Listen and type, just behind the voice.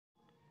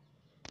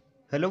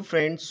Hello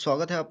friends,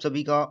 स्वागत है आप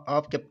सभी का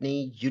आपके अपने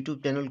YouTube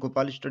channel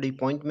Gopal study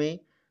point में।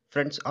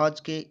 फ्रेंड्स, आज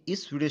के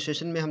इस वीडियो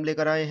सेशन में हम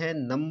लेकर आए हैं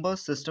नंबर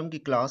सिस्टम की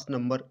क्लास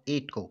नंबर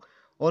 8 को।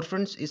 और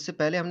फ्रेंड्स, इससे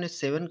पहले हमने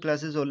 7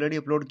 क्लासेस ऑलरेडी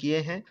अपलोड किए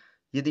हैं।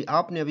 यदि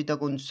आपने अभी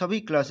तक उन सभी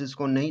क्लासेस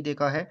को नहीं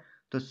देखा है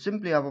तो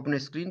सिंपली आप अपने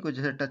स्क्रीन को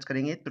जैसे टच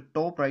करेंगे तो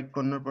टॉप राइट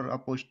कॉर्नर पर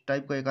आपको इस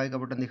टाइप का एक आई का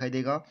बटन दिखाई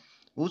देगा।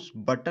 उस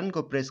बटन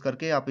को प्रेस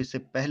करके आप इससे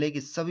पहले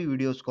की सभी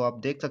वीडियोज़ को आप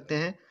देख सकते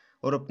हैं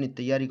और अपनी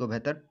तैयारी को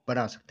बेहतर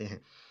बना सकते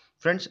हैं।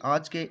 फ्रेंड्स,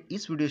 आज के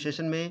इस वीडियो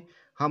सेशन में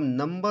हम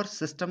नंबर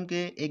सिस्टम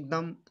के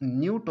एकदम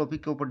न्यू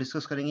टॉपिक के ऊपर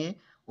डिस्कस करेंगे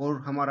और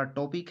हमारा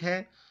टॉपिक है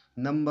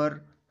नंबर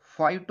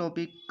 5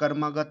 टॉपिक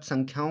क्रमागत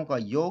संख्याओं का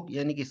योग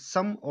यानी कि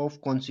सम ऑफ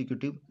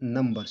कॉन्सिक्यूटिव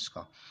नंबर्स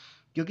का।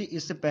 क्योंकि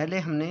इससे पहले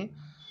हमने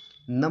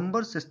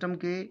नंबर सिस्टम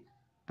के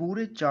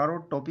पूरे चारों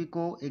टॉपिक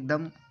को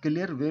एकदम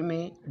क्लियर वे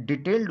में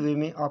डिटेल्ड वे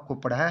में आपको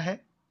पढ़ाया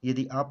है।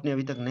 यदि आपने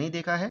अभी तक नहीं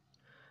देखा है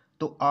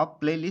तो आप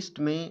प्लेलिस्ट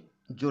में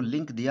जो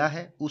लिंक दिया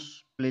है उस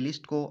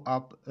प्लेलिस्ट को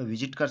आप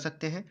विजिट कर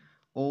सकते हैं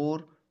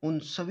और उन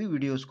सभी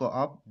वीडियोस को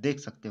आप देख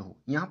सकते हो।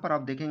 यहाँ पर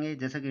आप देखेंगे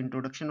जैसे कि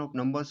इंट्रोडक्शन ऑफ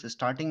नंबर्स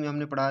स्टार्टिंग में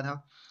हमने पढ़ा था,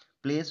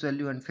 place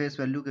value and face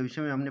value के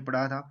विषय में हमने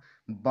पढ़ा था,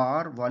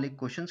 बार वाले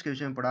क्वेश्चंस के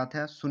विषय में पढ़ा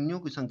था, शून्यों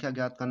की संख्या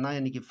ज्ञात करना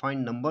यानी कि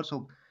फाइंड नंबर्स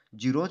ऑफ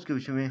जीरोज के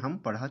विषय में हम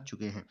पढ़ा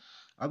चुके हैं।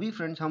 अभी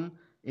फ्रेंड्स, हम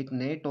एक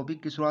नए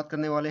टॉपिक की शुरुआत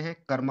करने वाले हैं,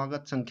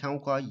 क्रमागत संख्याओं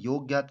का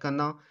योग ज्ञात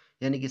करना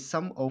यानी कि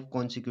सम ऑफ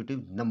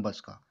कॉन्सिक्यूटिव नंबर्स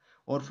का।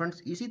 और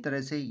फ्रेंड्स, इसी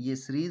तरह से ये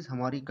सीरीज़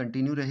हमारी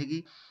कंटिन्यू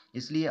रहेगी,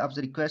 इसलिए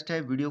आपसे रिक्वेस्ट है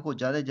वीडियो को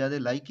ज़्यादा से ज़्यादा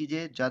लाइक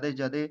कीजिए, ज़्यादा से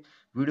ज़्यादा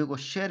वीडियो को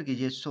शेयर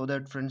कीजिए सो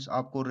दैट फ्रेंड्स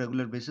आपको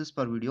रेगुलर बेसिस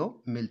पर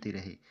वीडियो मिलती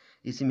रहे।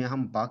 इसी में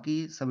हम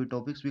बाकी सभी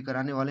टॉपिक्स भी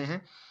कराने वाले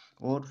हैं।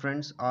 और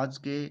फ्रेंड्स, आज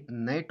के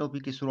नए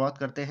टॉपिक की शुरुआत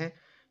करते हैं।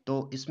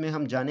 तो इसमें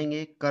हम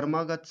जानेंगे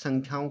क्रमागत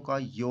संख्याओं का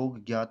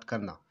योग ज्ञात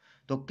करना।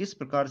 तो किस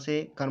प्रकार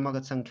से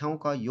क्रमागत संख्याओं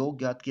का योग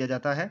ज्ञात किया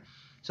जाता है।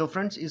 सो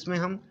फ्रेंड्स, इसमें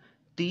हम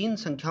 3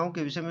 संख्याओं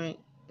के विषय में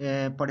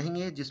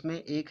पढ़ेंगे, जिसमें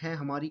एक है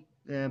हमारी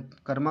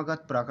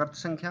क्रमागत प्राकृत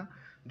संख्या,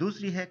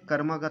 दूसरी है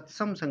क्रमागत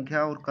सम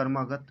संख्या और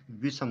क्रमागत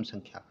विषम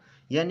संख्या।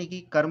 यानी कि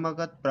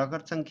क्रमागत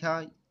प्राकृत संख्या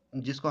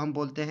जिसको हम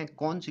बोलते हैं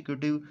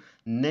कॉन्सिक्यूटिव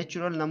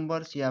नेचुरल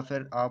नंबर्स या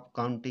फिर आप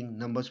काउंटिंग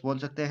नंबर्स बोल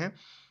सकते हैं।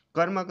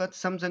 क्रमागत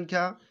सम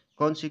संख्या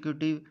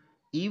consecutive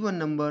even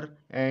number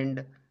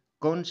and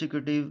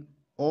consecutive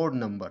odd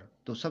number.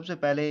 तो सबसे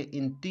पहले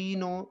इन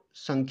तीनों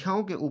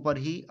संख्याओं के ऊपर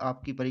ही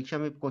आपकी परीक्षा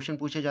में क्वेश्चन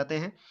पूछे जाते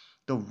हैं।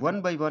 तो वन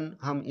बाय वन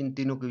हम इन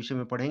तीनों के विषय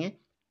में पढ़ेंगे।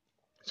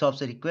 सो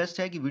आपसे रिक्वेस्ट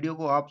है कि वीडियो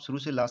को आप शुरू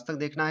से लास्ट तक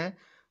देखना है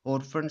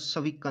और फ्रेंड्स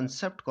सभी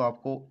कंसेप्ट को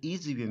आपको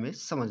इजी वे में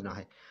समझना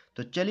है।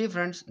 तो चलिए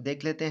फ्रेंड्स,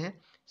 देख लेते हैं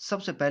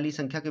सबसे पहली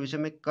संख्या के विषय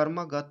में,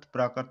 क्रमागत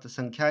प्राकृत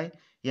संख्याएं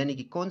यानी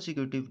कि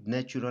कॉन्सिक्यूटिव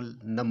नेचुरल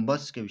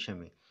नंबर्स के विषय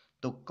में।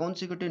 तो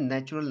कॉन्सिक्यूटिव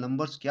नेचुरल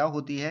नंबर्स क्या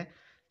होती है।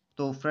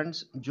 तो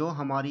फ्रेंड्स, जो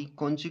हमारी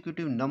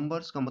कॉन्सिक्यूटिव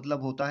नंबर्स का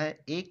मतलब होता है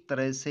एक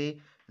तरह से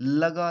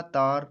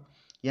लगातार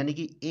यानी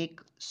कि एक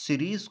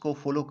सीरीज को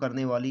फॉलो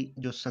करने वाली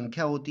जो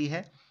संख्या होती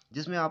है,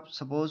 जिसमें आप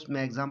सपोज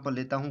मैं एग्जांपल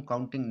लेता हूं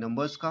काउंटिंग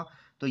नंबर्स का।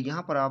 तो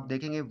यहाँ पर आप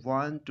देखेंगे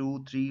 1 2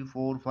 3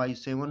 4 5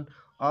 7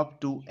 अप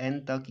टू n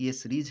तक ये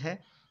सीरीज है।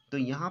 तो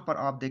यहाँ पर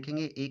आप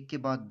देखेंगे एक के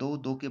बाद दो,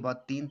 दो के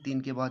बाद तीन,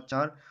 तीन के बाद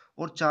चार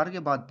और चार के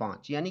बाद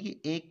पाँच, यानी कि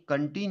एक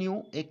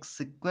कंटिन्यू एक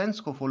सीक्वेंस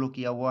को फॉलो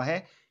किया हुआ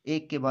है,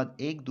 एक के बाद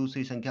एक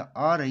दूसरी संख्या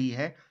आ रही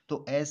है।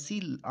 तो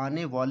ऐसी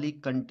आने वाली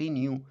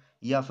कंटिन्यू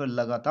या फिर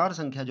लगातार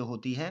संख्या जो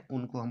होती है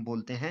उनको हम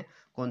बोलते हैं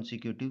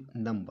कॉन्सिक्यूटिव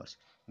नंबर्स।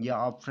 या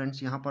आप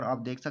फ्रेंड्स यहाँ पर आप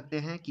देख सकते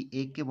हैं कि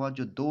एक के बाद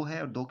जो दो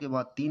है और दो के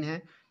बाद तीन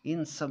है,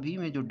 इन सभी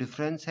में जो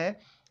डिफरेंस है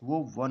वो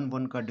 1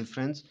 1 का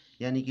डिफरेंस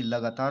यानी कि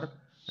लगातार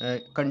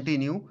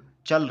कंटिन्यू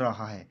चल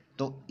रहा है।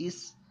 तो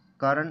इस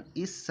कारण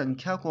इस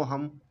संख्या को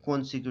हम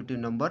कॉन्सिक्यूटिव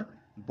नंबर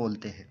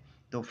बोलते हैं।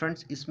 तो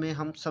फ्रेंड्स, इसमें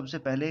हम सबसे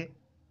पहले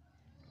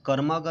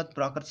क्रमागत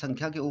प्राकृत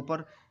संख्या के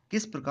ऊपर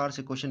किस प्रकार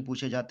से क्वेश्चन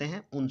पूछे जाते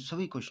हैं उन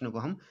सभी क्वेश्चनों को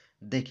हम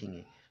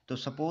देखेंगे। तो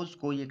सपोज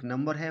कोई एक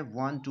नंबर है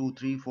 1 2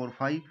 3 4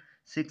 5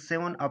 6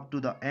 7 अप टू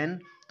द n।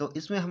 तो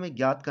इसमें हमें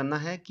ज्ञात करना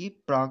है कि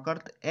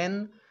प्राकृत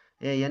n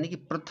यानी कि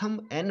प्रथम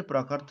n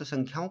प्राकृत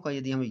संख्याओं का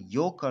यदि हमें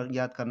योग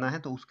ज्ञात करना है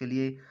तो उसके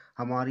लिए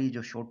हमारी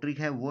जो शॉर्ट ट्रिक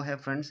है वो है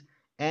friends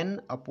n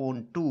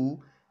upon 2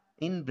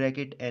 in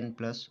bracket n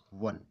plus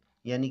 1।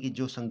 यानी कि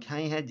जो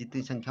संख्याएं हैं,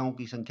 जितनी संख्याओं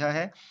की संख्या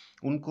है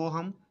उनको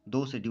हम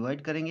 2 से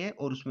डिवाइड करेंगे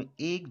और उसमें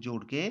एक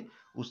जोड़ के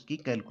उसकी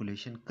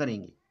कैलकुलेशन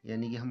करेंगे।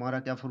 यानी कि हमारा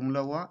क्या फॉर्मूला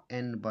हुआ,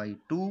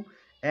 n/2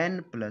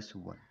 n प्लस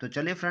 1। तो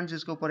चलिए फ्रेंड्स,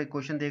 इसके ऊपर एक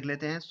क्वेश्चन देख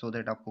लेते हैं सो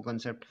दैट आपको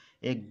कंसेप्ट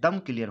एकदम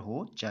क्लियर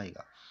हो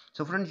जाएगा।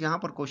 सो फ्रेंड्स, यहाँ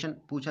पर क्वेश्चन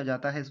पूछा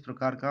जाता है इस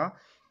प्रकार का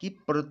कि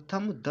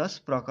प्रथम 10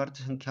 प्राकृत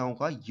संख्याओं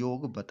का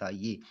योग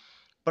बताइए।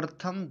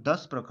 प्रथम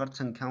 10 प्रकृत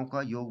संख्याओं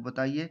का योग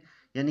बताइए,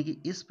 यानी कि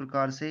इस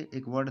प्रकार से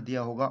एक वर्ड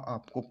दिया होगा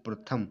आपको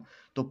प्रथम।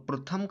 तो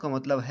प्रथम का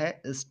मतलब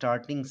है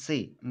स्टार्टिंग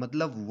से,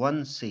 मतलब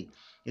 1 से,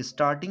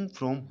 स्टार्टिंग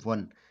फ्रॉम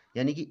 1,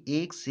 यानी कि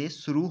एक से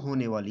शुरू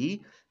होने वाली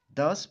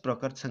 10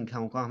 प्रकृत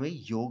संख्याओं का हमें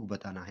योग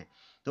बताना है।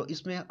 तो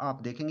इसमें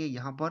आप देखेंगे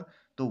यहाँ पर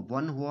तो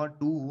 1 हुआ,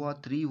 2 हुआ,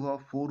 3 हुआ,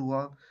 4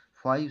 हुआ,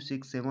 5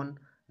 6 7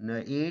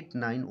 8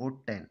 9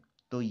 और 10।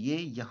 तो ये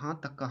यहाँ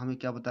तक का हमें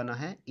क्या बताना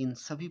है, इन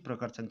सभी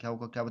प्रकार संख्याओं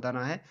का क्या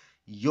बताना है,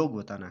 योग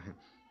बताना है।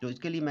 तो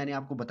इसके लिए मैंने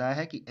आपको बताया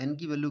है कि n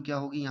की वैल्यू क्या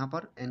होगी, यहाँ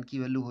पर n की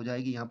वैल्यू हो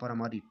जाएगी यहाँ पर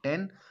हमारी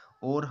 10,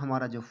 और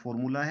हमारा जो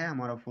फॉर्मूला है,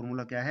 हमारा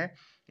फॉर्मूला क्या है,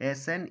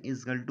 Sn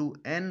is equal to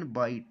n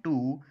by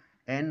two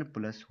n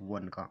plus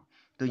 1 का।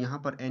 तो यहाँ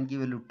पर n की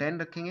वैल्यू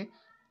 10 रखेंगे,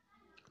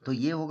 तो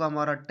ये होगा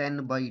हमारा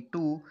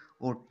 10/2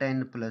 और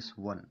 10 प्लस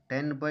 1,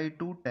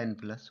 10/2 10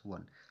 प्लस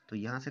 1। तो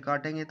यहाँ से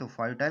काटेंगे तो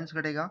 5 टाइम्स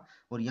कटेगा,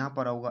 और यहाँ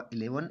पर होगा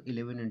 11,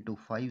 11 इंटू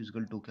 5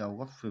 इजकल टू क्या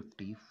होगा,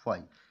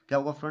 55। क्या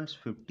होगा फ्रेंड्स,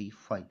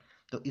 55।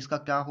 तो इसका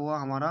क्या हुआ,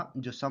 हमारा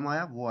जो सम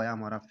आया वो आया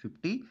हमारा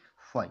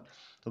 55।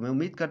 तो मैं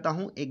उम्मीद करता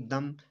हूँ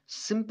एकदम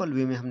सिंपल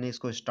वे में हमने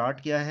इसको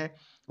स्टार्ट किया है,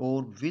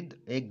 और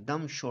विद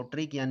एकदम शॉर्ट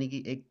ट्रिक यानी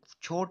कि एक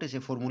छोटे से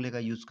फॉर्मूले का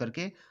यूज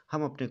करके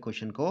हम अपने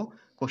क्वेश्चन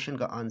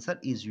का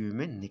आंसर इजी वे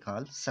में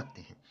निकाल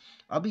सकते हैं।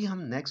 अभी हम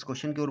नेक्स्ट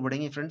क्वेश्चन की ओर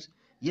बढ़ेंगे फ्रेंड्स।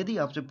 यदि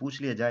आपसे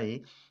पूछ लिया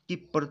जाए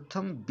कि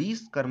प्रथम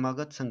 20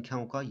 क्रमागत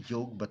संख्याओं का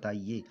योग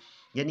बताइए,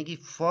 यानी कि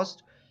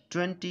फर्स्ट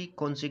 20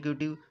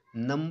 कॉन्सिक्यूटिव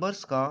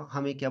नंबर्स का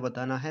हमें क्या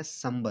बताना है,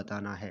 सम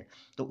बताना है।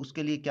 तो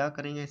उसके लिए क्या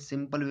करेंगे,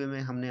 सिंपल वे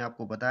में हमने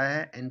आपको बताया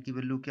है n की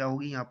वैल्यू क्या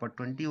होगी, यहाँ पर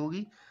 20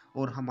 होगी,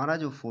 और हमारा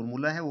जो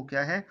फॉर्मूला है वो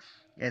क्या है,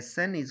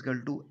 Sn is equal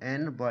to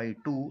n by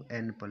two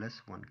n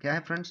plus 1। क्या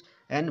है friends,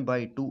 n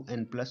by two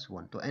n plus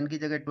 1। तो n की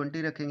जगह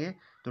 20 रखेंगे,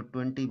 तो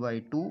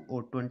 20/2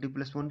 और 20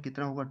 प्लस 1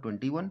 कितना होगा,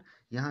 21।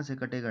 यहाँ से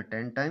कटेगा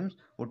 10 टाइम्स,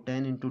 और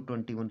 10 इंटू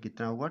 21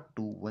 कितना होगा,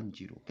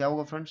 210। क्या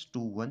होगा फ्रेंड्स,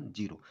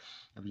 210।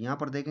 अब यहाँ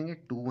पर देखेंगे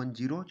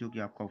 210, जो कि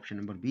आपका ऑप्शन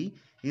नंबर बी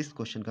इस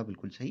क्वेश्चन का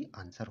बिल्कुल सही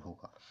आंसर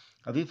होगा।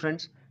 अभी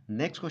फ्रेंड्स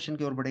नेक्स्ट क्वेश्चन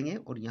की ओर बढ़ेंगे,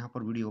 और यहाँ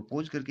पर वीडियो को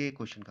पॉज करके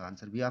क्वेश्चन का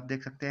आंसर भी आप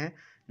देख सकते हैं।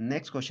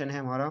 नेक्स्ट क्वेश्चन है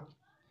हमारा,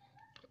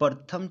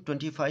 प्रथम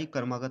 25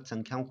 क्रमागत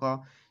संख्याओं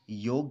का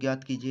योग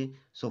ज्ञात कीजिए।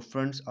 सो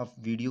फ्रेंड्स आप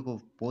वीडियो को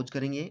पॉज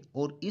करेंगे,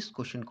 और इस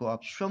क्वेश्चन को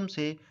आप स्वयं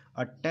से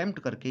अटेम्प्ट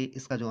करके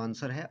इसका जो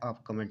आंसर है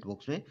आप कमेंट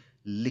बॉक्स में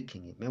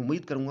लिखेंगे। मैं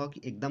उम्मीद करूंगा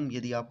कि एकदम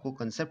यदि आपको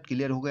कंसेप्ट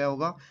क्लियर हो गया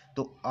होगा,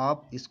 तो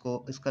आप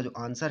इसका जो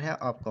आंसर है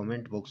आप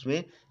कमेंट बॉक्स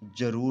में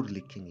जरूर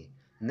लिखेंगे।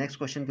 नेक्स्ट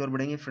क्वेश्चन की ओर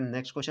बढ़ेंगे फ्रेंड।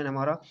 नेक्स्ट क्वेश्चन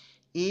हमारा,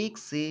 एक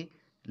से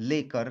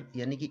लेकर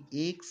यानी कि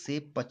 1 से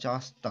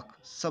 50 तक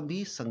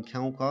सभी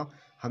संख्याओं का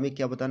हमें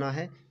क्या बताना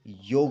है,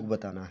 योग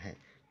बताना है।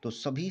 तो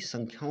सभी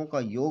संख्याओं का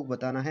योग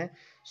बताना है।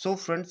 सो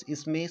फ्रेंड्स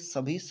इसमें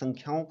सभी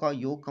संख्याओं का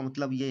योग का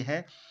मतलब ये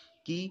है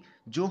कि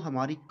जो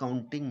हमारी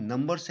काउंटिंग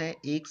नंबर्स है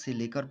 1 से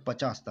लेकर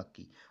 50 तक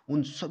की,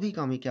 उन सभी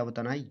का हमें क्या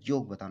बताना है,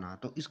 योग बताना है।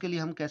 तो इसके लिए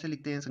हम कैसे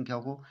लिखते हैं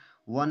संख्याओं को,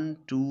 1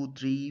 2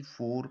 3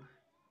 4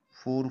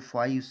 4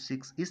 5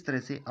 6, इस तरह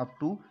से अप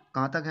टू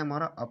कहाँ तक है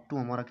हमारा, अप टू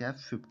हमारा क्या है,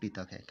 50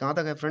 तक है। कहाँ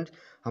तक है फ्रेंड्स,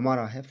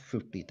 हमारा है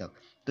 50 तक।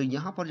 तो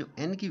यहाँ पर जो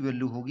n की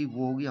वैल्यू होगी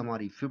वो होगी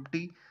हमारी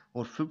 50,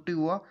 और 50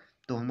 हुआ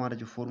तो हमारा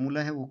जो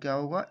फॉर्मूला है वो क्या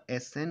होगा,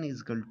 Sn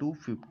इजकल टू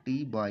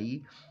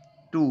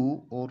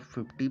 50/2, और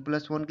 50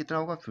 प्लस 1 कितना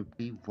होगा,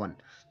 51।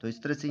 तो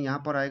इस तरह से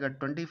यहाँ पर आएगा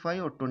 25,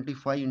 और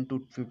 25 इंटू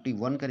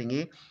 51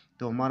 करेंगे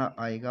तो हमारा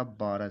आएगा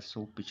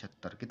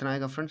 1275। कितना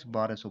आएगा फ्रेंड्स,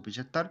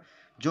 1275,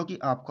 जो कि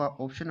आपका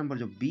ऑप्शन नंबर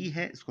जो बी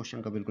है इस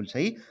क्वेश्चन का बिल्कुल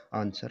सही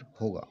आंसर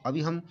होगा।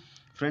 अभी हम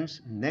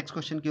फ्रेंड्स नेक्स्ट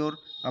क्वेश्चन की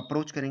ओर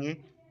अप्रोच करेंगे,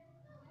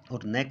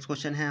 और नेक्स्ट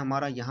क्वेश्चन है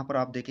हमारा, यहाँ पर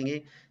आप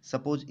देखेंगे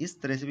सपोज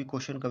इस तरह से भी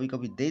क्वेश्चन कभी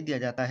कभी दे दिया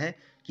जाता है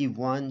कि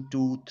 1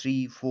 2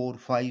 3 4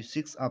 5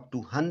 6 अप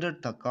टू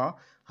 100 तक का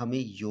हमें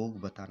योग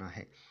बताना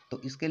है।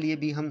 तो इसके लिए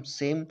भी हम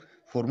सेम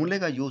फॉर्मूले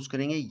का यूज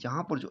करेंगे।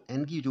 यहाँ पर जो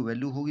n की जो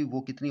वैल्यू होगी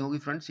वो कितनी होगी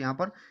फ्रेंड्स, यहाँ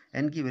पर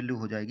n की वैल्यू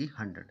हो जाएगी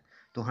 100।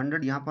 तो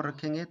 100 यहाँ पर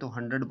रखेंगे तो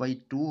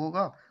 100/2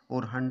 होगा,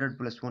 और 100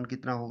 प्लस 1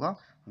 कितना होगा,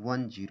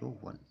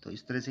 101। तो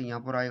इस तरह से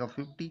यहाँ पर आएगा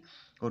 50,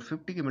 और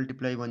 50 की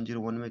मल्टीप्लाई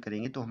 101 में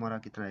करेंगे तो हमारा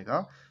कितना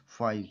आएगा,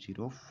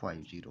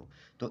 5050।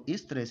 तो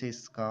इस तरह से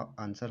इसका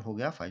आंसर हो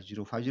गया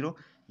 5050।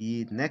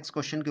 ये नेक्स्ट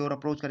क्वेश्चन की ओर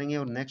अप्रोच करेंगे,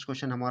 और नेक्स्ट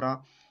क्वेश्चन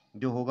हमारा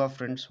जो होगा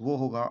फ्रेंड्स वो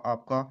होगा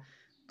आपका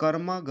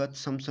कर्मागत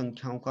सम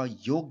संख्याओं का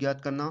योग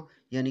ज्ञात करना,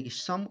 यानी कि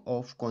सम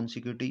of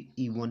consecutive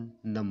even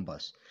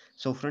numbers.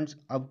 So friends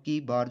अब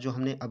की बार जो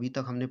हमने अभी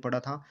तक हमने पढ़ा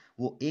था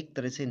वो एक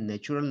तरह से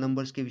नेचुरल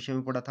नंबर्स के विषय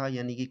में पढ़ा था,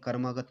 यानी कि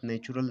कर्मागत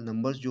नेचुरल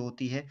नंबर्स जो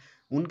होती है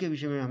उनके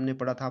विषय में हमने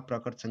पढ़ा था,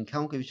 प्राकृत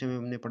संख्याओं के विषय में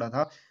हमने पढ़ा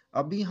था।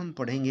 अभी हम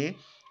पढ़ेंगे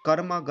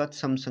कर्मागत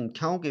सम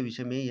संख्याओं के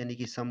विषय में, यानी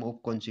कि सम ऑफ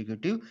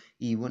कॉन्सिक्यूटिव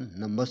इवन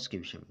नंबर्स के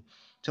विषय में।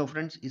 सो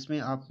फ्रेंड्स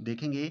इसमें आप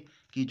देखेंगे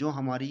कि जो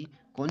हमारी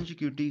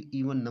कॉन्सिक्यूटिव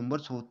इवन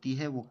नंबर्स होती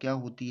है वो क्या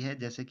होती है,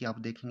 जैसे कि आप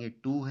देखेंगे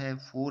 2 है,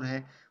 4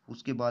 है,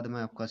 उसके बाद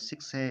में आपका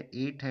 6 है,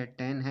 8 है,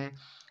 10 है,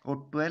 और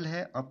 12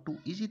 है, अप टू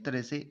इसी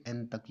तरह से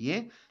n तक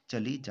ये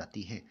चली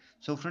जाती है।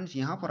 सो फ्रेंड्स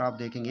यहाँ पर आप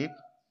देखेंगे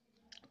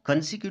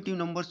कंसिक्यूटिव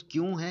नंबर्स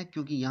क्यों है,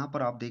 क्योंकि यहाँ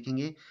पर आप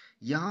देखेंगे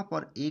यहाँ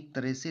पर एक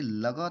तरह से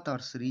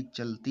लगातार सीरीज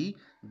चलती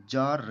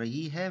जा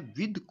रही है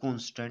विद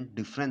कांस्टेंट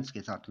डिफरेंस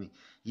के साथ में।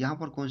 यहाँ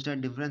पर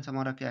कांस्टेंट डिफरेंस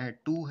हमारा क्या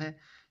है, 2 है।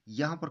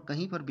 यहाँ पर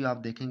कहीं पर भी आप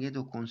देखेंगे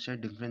तो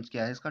कांस्टेंट डिफरेंस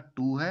क्या है, इसका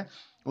 2 है,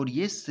 और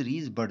ये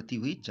सीरीज बढ़ती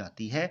हुई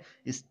जाती है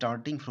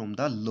starting from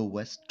the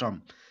lowest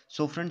term.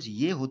 So friends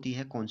ये होती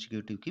है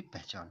कॉन्सिक्यूटिव की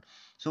पहचान।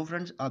 सो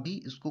फ्रेंड्स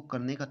अभी इसको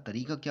करने का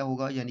तरीका क्या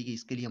होगा, यानी कि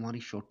इसके लिए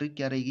हमारी शॉर्ट ट्रिक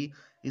क्या रहेगी।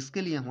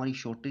 इसके लिए हमारी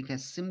शॉर्ट ट्रिक है,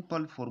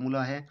 सिंपल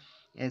फॉर्मूला है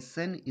एस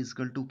एन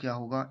इजकल टू क्या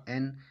होगा,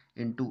 N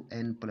into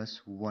N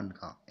plus one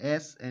का,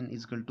 S N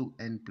is equal to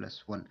N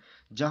plus one,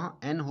 जहाँ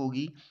एन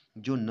होगी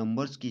जो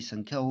नंबर्स की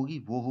संख्या होगी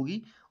वो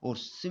होगी, और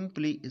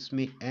सिंपली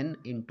इसमें n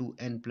into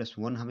N plus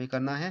one हमें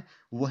करना है,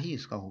 वही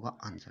इसका होगा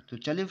आंसर। तो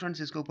चलिए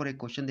फ्रेंड्स इसके ऊपर एक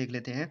क्वेश्चन देख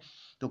लेते हैं।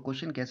 तो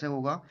क्वेश्चन कैसे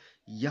होगा,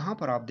 यहाँ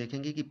पर आप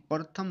देखेंगे कि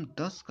प्रथम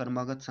 10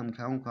 क्रमागत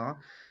संख्याओं का,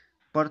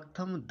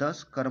 प्रथम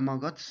 10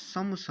 क्रमागत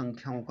सम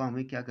संख्याओं का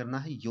हमें क्या करना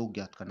है, योग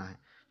ज्ञात करना है।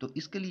 तो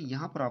इसके लिए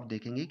यहाँ पर आप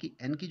देखेंगे कि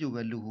n की जो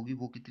वैल्यू होगी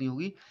वो कितनी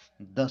होगी,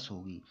 10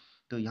 होगी।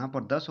 तो यहाँ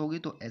पर 10 होगी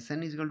तो एस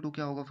एन इजकल टू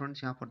क्या होगा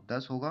फ्रेंड्स, यहाँ पर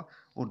 10 होगा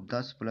और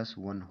 10 प्लस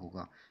 1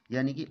 होगा,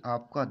 यानी कि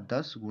आपका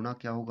 10 गुना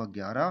क्या होगा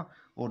 11,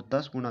 और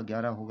 10 गुना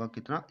 11 होगा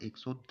कितना,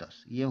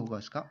 110। ये होगा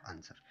इसका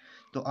आंसर।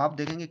 तो आप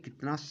देखेंगे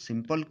कितना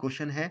सिंपल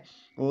क्वेश्चन है,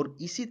 और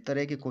इसी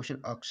तरह के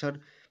क्वेश्चन अक्सर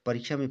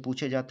परीक्षा में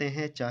पूछे जाते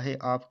हैं, चाहे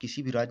आप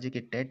किसी भी राज्य के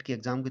टेट की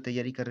एग्जाम की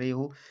तैयारी कर रहे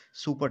हो,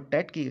 सुपर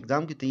टेट की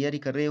एग्जाम की तैयारी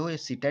कर रहे हो, या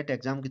सीटेट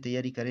एग्जाम की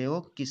तैयारी कर रहे हो,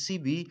 किसी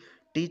भी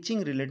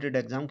टीचिंग रिलेटेड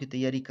एग्जाम की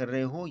तैयारी कर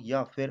रहे हो,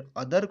 या फिर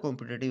अदर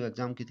कॉम्पिटेटिव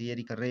एग्जाम की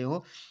तैयारी कर रहे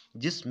हो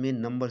जिसमें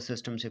नंबर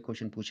सिस्टम से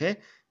क्वेश्चन पूछे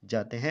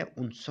जाते हैं,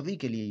 उन सभी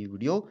के लिए ये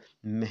वीडियो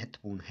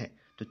महत्वपूर्ण है।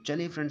 तो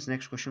चलिए फ्रेंड्स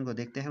नेक्स्ट क्वेश्चन को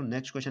देखते हैं।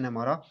 नेक्स्ट क्वेश्चन है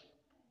हमारा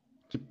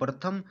कि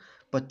प्रथम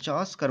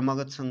 50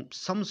 क्रमागत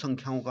सम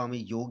संख्याओं का हमें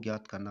योग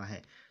ज्ञात करना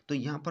है। तो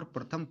यहाँ पर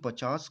प्रथम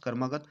 50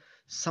 क्रमागत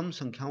सम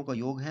संख्याओं का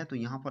योग है, तो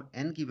यहाँ पर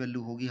n की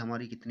वैल्यू होगी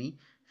हमारी कितनी,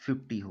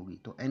 50 होगी।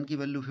 तो n की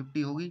वैल्यू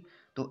 50 होगी,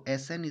 तो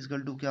एस एन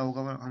इजकल टू क्या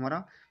होगा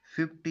हमारा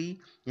 50,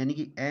 यानी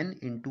कि n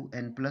into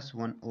N plus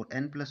one, और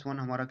n प्लस वन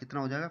हमारा कितना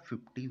हो जाएगा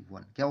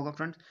 51। क्या होगा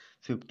फ्रेंड्स,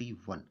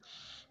 51।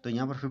 तो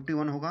यहाँ पर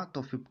 51 होगा,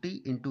 तो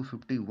 50 इंटू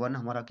 51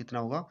 हमारा कितना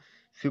होगा,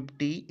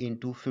 50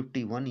 इंटू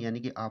 51, यानी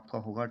कि आपका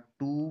होगा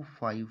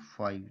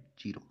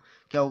 2550।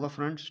 क्या होगा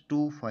फ्रेंड्स,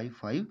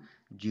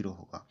 2550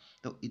 होगा।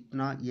 तो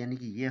इतना, यानी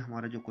कि ये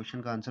हमारा जो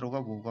क्वेश्चन का आंसर होगा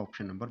वो होगा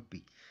option number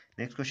B.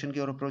 Next question की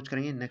ओर अप्रोच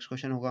करेंगे। नेक्स्ट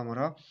क्वेश्चन होगा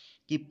हमारा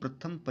कि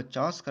प्रथम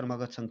 50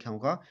 क्रमागत संख्याओं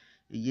का,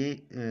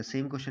 ये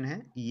सेम क्वेश्चन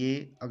है।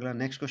 ये अगला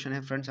नेक्स्ट क्वेश्चन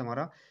है फ्रेंड्स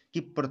हमारा कि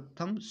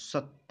प्रथम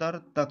 70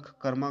 तक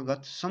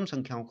क्रमागत सम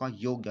संख्याओं का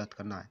योग ज्ञात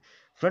करना है।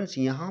 फ्रेंड्स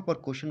यहाँ पर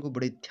क्वेश्चन को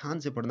बड़े ध्यान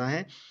से पढ़ना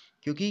है,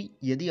 क्योंकि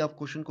यदि आप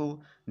क्वेश्चन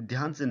को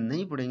ध्यान से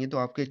नहीं पढ़ेंगे तो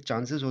आपके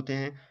चांसेस होते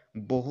हैं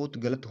बहुत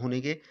गलत होने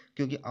के,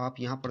 क्योंकि आप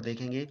यहाँ पर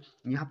देखेंगे,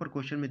 यहाँ पर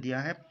क्वेश्चन में दिया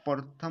है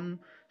प्रथम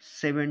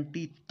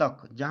 70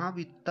 तक, जहाँ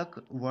भी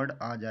तक वर्ड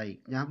आ जाए,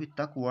 जहाँ भी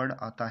तक वर्ड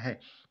आता है,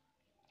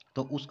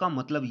 तो उसका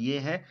मतलब ये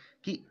है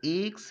कि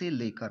एक से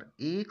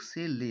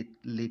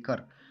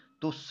लेकर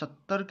तो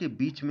 70 के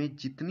बीच में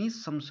जितनी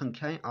सम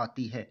संख्याएं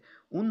आती है,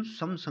 उन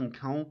सम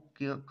संख्याओं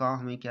का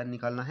हमें क्या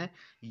निकालना है,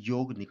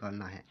 योग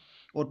निकालना है।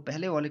 और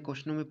पहले वाले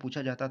क्वेश्चनों में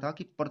पूछा जाता था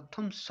कि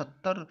प्रथम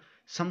 70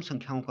 सम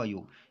संख्याओं का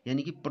योग,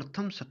 यानी कि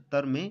प्रथम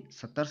 70 में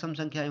 70 सम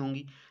संख्याएं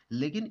होंगी,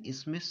 लेकिन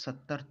इसमें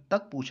 70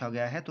 तक पूछा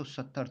गया है, तो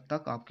 70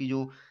 तक आपकी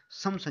जो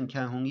सम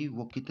संख्याएं होंगी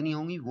वो कितनी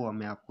होंगी, वो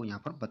मैं आपको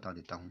यहाँ पर बता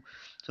देता हूँ।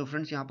 सो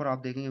फ्रेंड्स यहाँ पर आप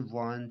देखेंगे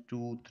 1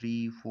 2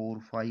 3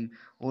 4 5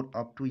 और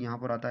अप टू यहाँ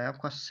पर आता है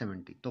आपका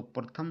 70। तो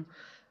प्रथम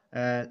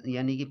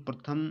यानी कि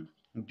प्रथम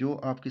जो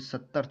आपकी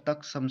 70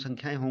 तक सम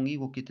संख्याएं होंगी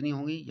वो कितनी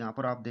होंगी, यहाँ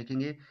पर आप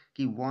देखेंगे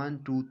कि 1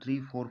 2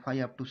 3 4 5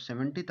 अप टू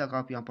 70 तक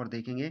आप यहाँ पर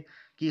देखेंगे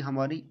कि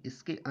हमारी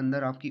इसके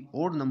अंदर आपकी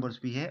ओड नंबर्स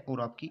भी है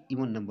और आपकी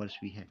इवन नंबर्स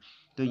भी है।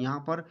 तो यहाँ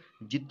पर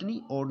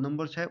जितनी ओड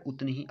नंबर्स है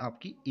उतनी ही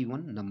आपकी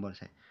इवन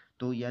नंबर्स है।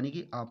 तो यानी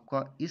कि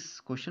आपका इस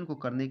क्वेश्चन को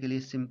करने के लिए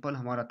सिंपल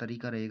हमारा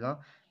तरीका रहेगा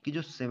कि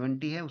जो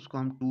 70 है उसको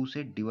हम 2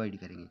 से डिवाइड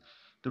करेंगे।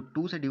 तो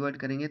 2 से डिवाइड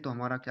करेंगे तो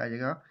हमारा क्या आ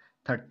जाएगा,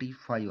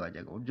 35 आ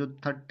जाएगा, और जो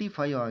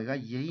 35 आएगा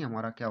यही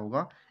हमारा क्या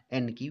होगा,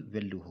 n की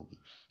वैल्यू होगी।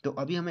 तो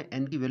अभी हमें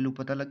n की वैल्यू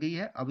पता लग गई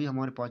है। अभी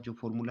हमारे पास जो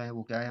फॉर्मूला है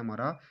वो क्या है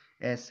हमारा,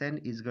 S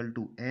N is equal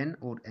to N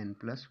और n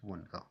प्लस वन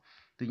का।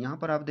 तो यहाँ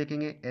पर आप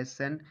देखेंगे एस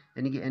एन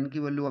यानी कि n की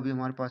वैल्यू अभी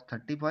हमारे पास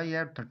 35 है,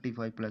 और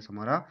 35 प्लस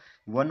हमारा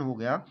 1 हो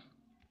गया।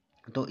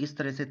 तो इस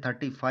तरह से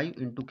 35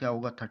 इंटू क्या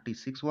होगा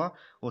 36 हुआ,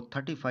 और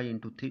 35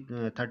 इंटू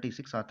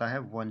 36 आता है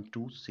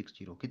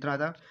 1260। कितना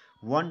आता है,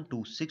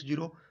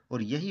 1260,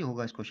 और यही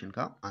होगा इस क्वेश्चन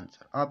का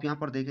आंसर। आप यहाँ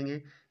पर देखेंगे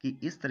कि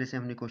इस तरह से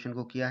हमने क्वेश्चन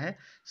को किया है।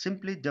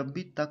 सिंपली जब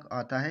भी तक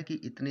आता है कि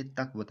इतने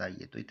तक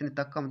बताइए, तो इतने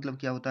तक का मतलब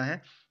क्या होता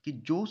है कि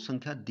जो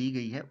संख्या दी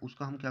गई है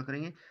उसका हम क्या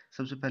करेंगे,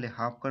 सबसे पहले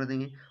हाफ कर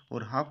देंगे,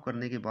 और हाफ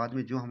करने के बाद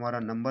में जो हमारा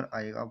नंबर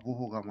आएगा वो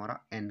होगा हमारा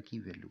एन की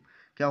वैल्यू।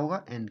 क्या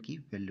होगा, एन की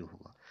वैल्यू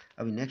होगा।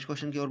 अभी नेक्स्ट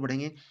क्वेश्चन की ओर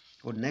बढ़ेंगे,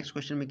 और नेक्स्ट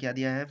क्वेश्चन में क्या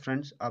दिया है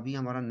फ्रेंड्स, अभी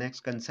हमारा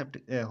नेक्स्ट कंसेप्ट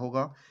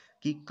होगा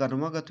कि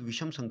क्रमागत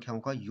विषम संख्याओं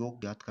का योग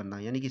ज्ञात करना,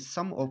 यानी कि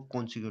सम ऑफ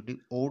कॉन्सिक्यूटिव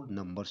ओड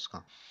नंबर्स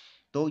का।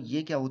 तो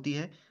ये क्या होती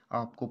है,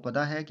 आपको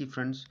पता है कि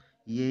फ्रेंड्स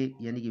ये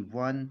यानी कि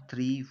 1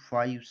 3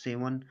 5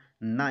 7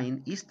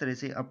 9 इस तरह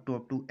से अप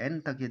टू n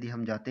तक यदि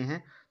हम जाते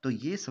हैं तो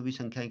ये सभी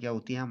संख्याएं क्या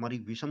होती हैं, हमारी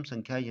विषम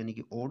संख्याएं यानी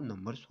कि ओड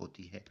नंबर्स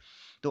होती है।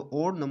 तो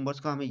ओड नंबर्स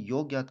का हमें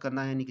योग ज्ञात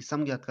करना है, यानी कि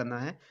सम ज्ञात करना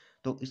है।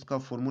 तो इसका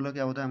फॉर्मूला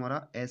क्या होता है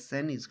हमारा, S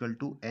N is equal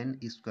to N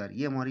square.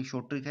 ये हमारी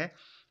शॉर्ट ट्रिक है,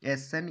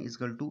 S N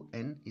is equal to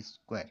N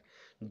square.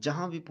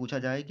 जहां भी पूछा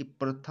जाए कि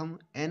प्रथम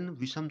n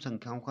विषम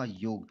संख्याओं का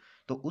योग,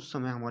 तो उस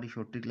समय हमारी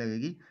शॉर्ट ट्रिक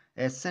लगेगी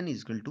S N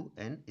is equal to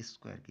N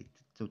square की।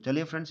 तो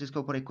चलिए फ्रेंड्स इसके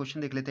ऊपर एक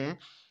क्वेश्चन देख लेते हैं।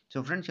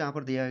 तो फ्रेंड्स यहाँ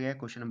पर दिया गया है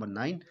क्वेश्चन नंबर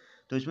 9।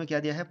 तो इसमें क्या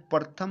दिया है,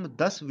 प्रथम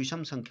 10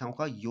 विषम संख्याओं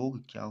का योग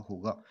क्या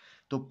होगा।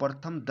 तो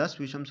प्रथम 10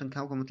 विषम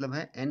संख्याओं का मतलब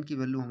है n की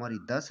वैल्यू हमारी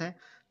 10 है,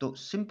 तो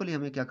सिंपली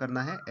हमें क्या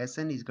करना है,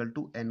 Sn इजकल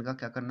टू n का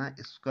क्या करना है,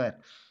 स्क्वायर।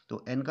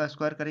 तो n का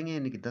स्क्वायर करेंगे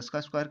यानी कि 10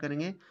 का स्क्वायर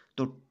करेंगे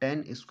तो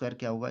 10 स्क्वायर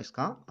क्या होगा,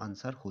 इसका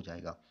आंसर हो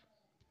जाएगा।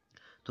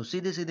 तो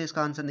सीधे सीधे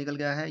इसका आंसर निकल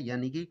गया है,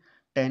 यानी कि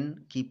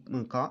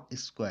 10 का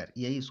स्क्वायर,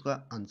 यही इसका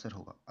आंसर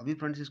होगा। अभी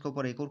फ्रेंड्स इसके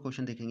ऊपर एक और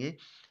क्वेश्चन देखेंगे।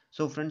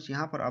 सो फ्रेंड्स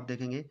यहाँ पर आप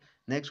देखेंगे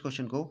नेक्स्ट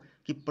क्वेश्चन को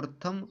कि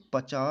प्रथम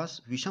 50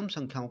 विषम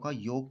संख्याओं का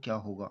योग क्या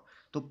होगा।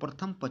 तो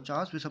प्रथम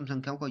 50 विषम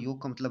संख्याओं का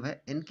योग का मतलब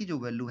है n की जो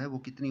वैल्यू है वो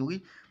कितनी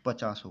होगी,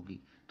 50 होगी।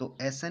 तो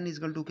Sn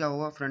इजकल टू क्या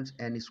होगा फ्रेंड्स,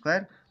 n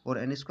स्क्वायर, और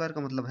n स्क्वायर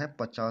का मतलब है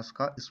 50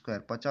 का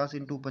स्क्वायर, 50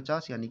 इंटू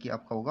 50 यानी कि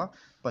आपका होगा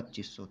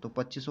 2500। तो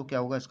 2500 क्या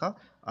होगा, इसका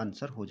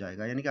आंसर हो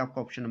जाएगा, यानी कि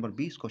आपका ऑप्शन नंबर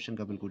 20 क्वेश्चन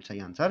का बिल्कुल सही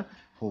आंसर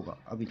होगा।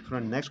 अभी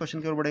फ्रेंड नेक्स्ट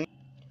क्वेश्चन की ओर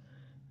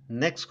बढ़ेंगे।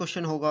 नेक्स्ट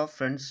क्वेश्चन होगा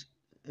फ्रेंड्स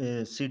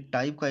सी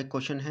टाइप का एक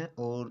क्वेश्चन है,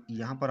 और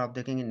यहाँ पर आप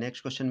देखेंगे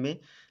नेक्स्ट क्वेश्चन में,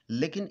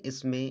 लेकिन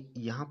इसमें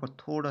यहाँ पर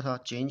थोड़ा सा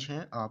चेंज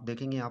है। आप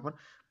देखेंगे यहाँ पर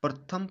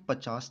प्रथम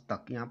 50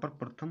 तक, यहाँ पर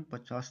प्रथम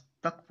 50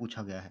 तक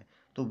पूछा गया है,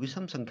 तो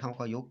विषम संख्याओं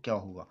का योग क्या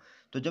होगा।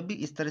 तो जब भी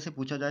इस तरह से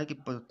पूछा जाए कि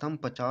प्रथम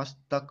 50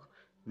 तक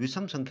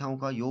विषम संख्याओं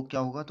का योग क्या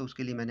होगा, तो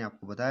उसके लिए मैंने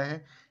आपको बताया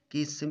है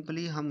कि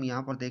सिंपली हम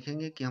यहाँ पर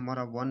देखेंगे कि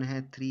हमारा 1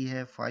 है, 3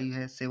 है, 5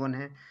 है, 7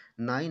 है,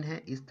 9 है,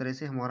 इस तरह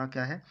से हमारा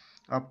क्या है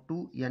अप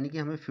टू, यानी कि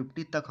हमें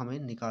 50 तक हमें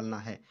निकालना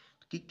है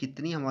कि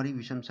कितनी हमारी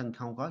विषम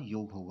संख्याओं का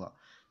योग होगा।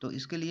 तो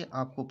इसके लिए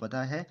आपको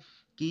पता है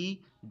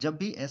कि जब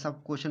भी ऐसा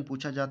क्वेश्चन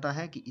पूछा जाता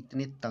है कि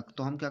इतने तक,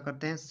 तो हम क्या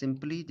करते हैं,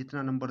 सिंपली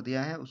जितना नंबर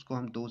दिया है उसको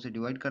हम 2 से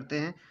डिवाइड करते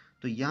हैं।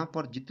 तो यहाँ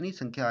पर जितनी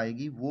संख्या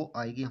आएगी वो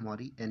आएगी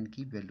हमारी n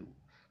की वैल्यू।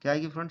 क्या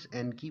आएगी फ्रेंड्स,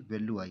 n की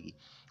वैल्यू आएगी,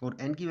 और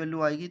n की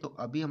वैल्यू आएगी तो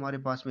अभी हमारे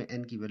पास में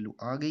n की वैल्यू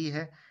आ गई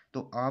है।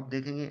 तो आप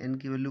देखेंगे n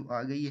की वैल्यू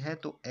आ गई है,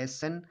 तो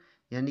Sn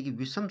यानी कि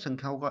विषम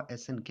संख्याओं का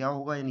Sn क्या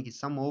होगा, यानी कि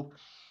सम ऑफ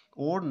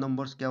ओड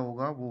नंबर्स क्या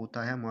होगा, वो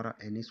होता है हमारा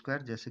n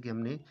स्क्वायर, जैसे कि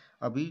हमने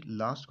अभी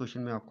लास्ट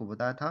क्वेश्चन में आपको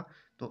बताया था।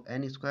 तो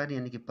n स्क्वायर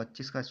यानी कि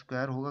 25 का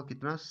स्क्वायर होगा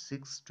कितना,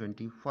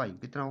 625,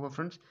 कितना होगा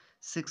फ्रेंड्स,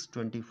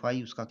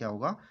 625 उसका क्या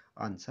होगा,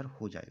 आंसर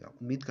हो जाएगा।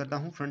 उम्मीद करता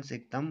हूँ फ्रेंड्स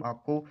एकदम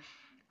आपको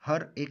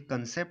हर एक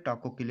कंसेप्ट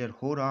आपको क्लियर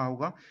हो रहा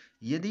होगा।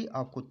 यदि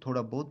आपको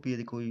थोड़ा बहुत भी,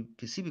 यदि कोई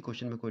किसी भी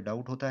क्वेश्चन में कोई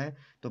डाउट होता है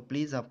तो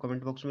प्लीज़ आप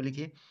कमेंट बॉक्स में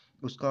लिखिए,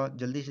 उसका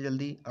जल्दी से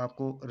जल्दी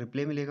आपको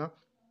रिप्लाई मिलेगा।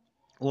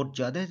 और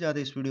ज़्यादा से ज़्यादा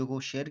इस वीडियो को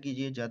शेयर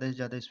कीजिए, ज़्यादा से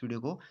ज़्यादा इस वीडियो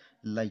को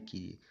लाइक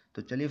कीजिए।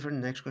 तो चलिए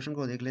फ्रेंड नेक्स्ट क्वेश्चन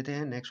को देख लेते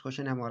हैं। नेक्स्ट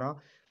क्वेश्चन है हमारा,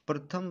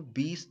 प्रथम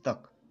 20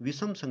 तक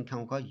विषम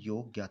संख्याओं का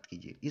योग ज्ञात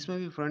कीजिए। इसमें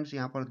भी फ्रेंड्स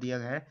यहाँ पर दिया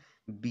गया है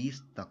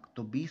 20 तक।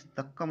 तो 20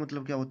 तक का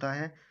मतलब क्या होता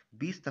है,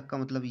 20 तक का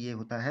मतलब ये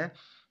होता है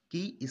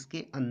कि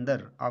इसके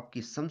अंदर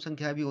आपकी सम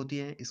संख्याएं भी होती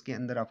हैं, इसके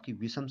अंदर आपकी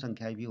विषम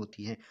संख्याएं भी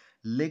होती हैं,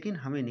 लेकिन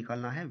हमें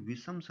निकालना है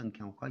विषम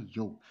संख्याओं का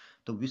योग।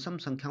 तो विषम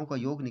संख्याओं का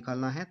योग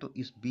निकालना है, तो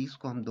इस 20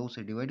 को हम 2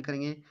 से डिवाइड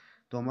करेंगे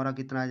तो हमारा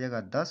कितना आ जाएगा,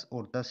 10,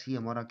 और 10 ही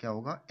हमारा क्या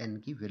होगा, n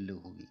की वैल्यू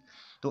होगी।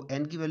 तो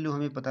n की वैल्यू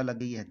हमें पता लग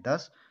गई है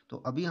 10। तो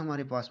अभी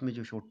हमारे पास में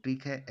जो शॉर्ट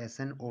ट्रिक है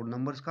Sn और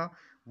नंबर्स का,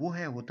 वो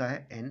है होता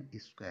है n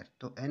स्क्वायर।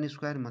 तो n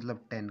स्क्वायर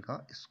मतलब 10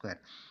 का स्क्वायर।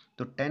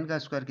 तो 10 का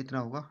स्क्वायर कितना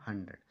होगा,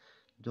 100।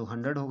 जो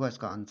 100 होगा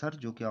इसका आंसर,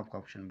 जो कि आपका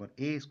ऑप्शन नंबर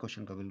ए इस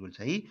क्वेश्चन का बिल्कुल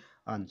सही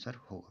आंसर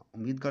होगा।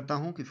 उम्मीद करता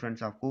हूँ कि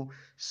फ्रेंड्स आपको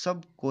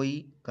सब कोई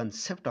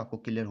कंसेप्ट आपको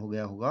क्लियर हो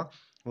गया होगा,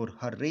 और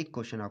हर एक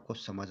क्वेश्चन आपको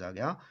समझ आ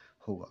गया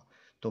होगा।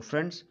 तो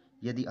फ्रेंड्स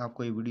यदि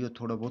आपको ये वीडियो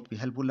थोड़ा बहुत भी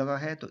हेल्पफुल लगा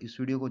है तो इस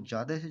वीडियो को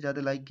ज़्यादा से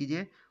ज़्यादा लाइक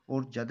कीजिए,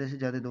 और ज़्यादा से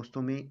ज़्यादा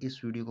दोस्तों में इस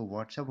वीडियो को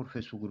व्हाट्सएप और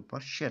फेसबुक ग्रुप पर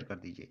शेयर कर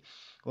दीजिए।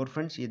 और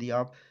फ्रेंड्स यदि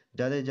आप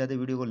ज़्यादा से ज़्यादा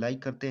वीडियो को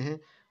लाइक करते हैं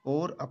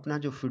और अपना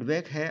जो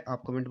फीडबैक है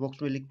आप कमेंट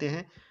बॉक्स में लिखते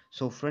हैं,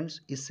 सो फ्रेंड्स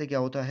इससे क्या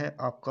होता है,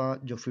 आपका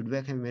जो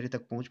फीडबैक है मेरे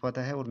तक पहुंच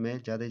पाता है, और मैं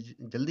ज़्यादा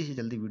जल्दी से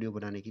जल्दी वीडियो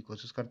बनाने की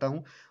कोशिश करता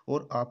हूं।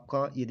 और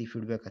आपका यदि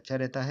फीडबैक अच्छा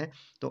रहता है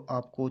तो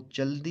आपको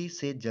जल्दी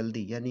से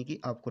जल्दी, यानी कि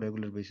आपको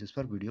रेगुलर बेसिस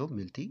पर वीडियो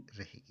मिलती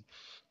रहेगी।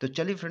 तो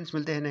चलिए फ्रेंड्स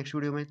मिलते हैं नेक्स्ट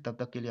वीडियो में, तब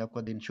तक के लिए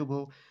आपका दिन शुभ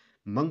हो,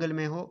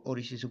 मंगलमय हो, और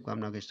इसी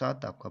शुभकामना के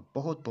साथ आपका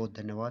बहुत बहुत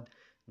धन्यवाद।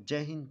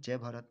 जय हिंद, जय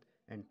Bharat,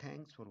 and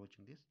thanks for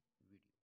watching this.